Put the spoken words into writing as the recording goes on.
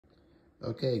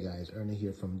Okay guys, Ernie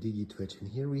here from Twitch, and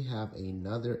here we have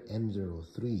another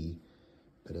M03,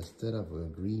 but instead of a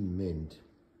green mint,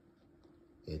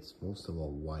 it's most of a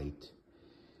white.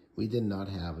 We did not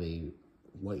have a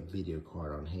white video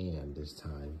card on hand this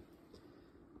time,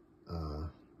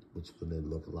 which would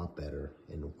look a lot better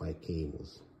in white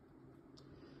cables.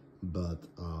 But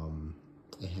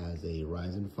it has a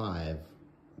Ryzen 5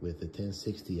 with a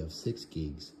 1060 of 6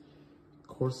 gigs,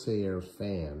 Corsair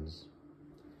fans,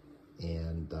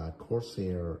 and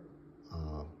Corsair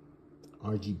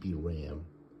RGB RAM,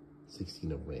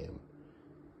 16 of RAM,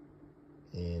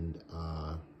 and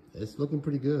it's looking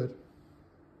pretty good.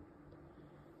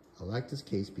 I like this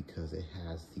case because it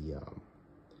has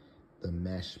the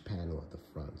mesh panel at the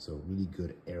front, so really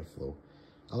good airflow.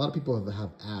 A lot of people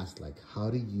have asked, like,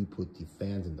 how do you put the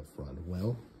fans in the front?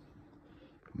 Well,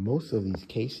 most of these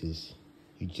cases,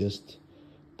 you just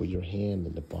put your hand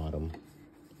in the bottom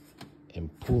and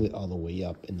pull it all the way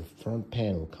up, and the front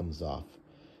panel comes off,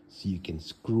 so you can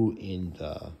screw in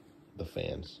the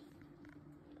fans.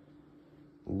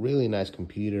 Really nice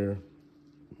computer.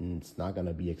 It's not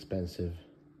gonna be expensive.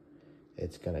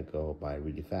 It's gonna go by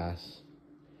really fast.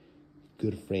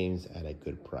 Good frames at a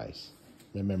good price.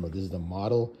 Remember, this is the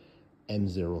model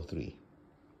M03,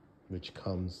 which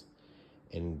comes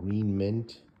in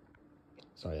mint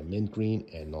green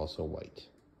and also white.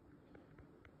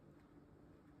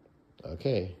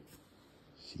 Okay,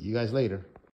 see you guys later.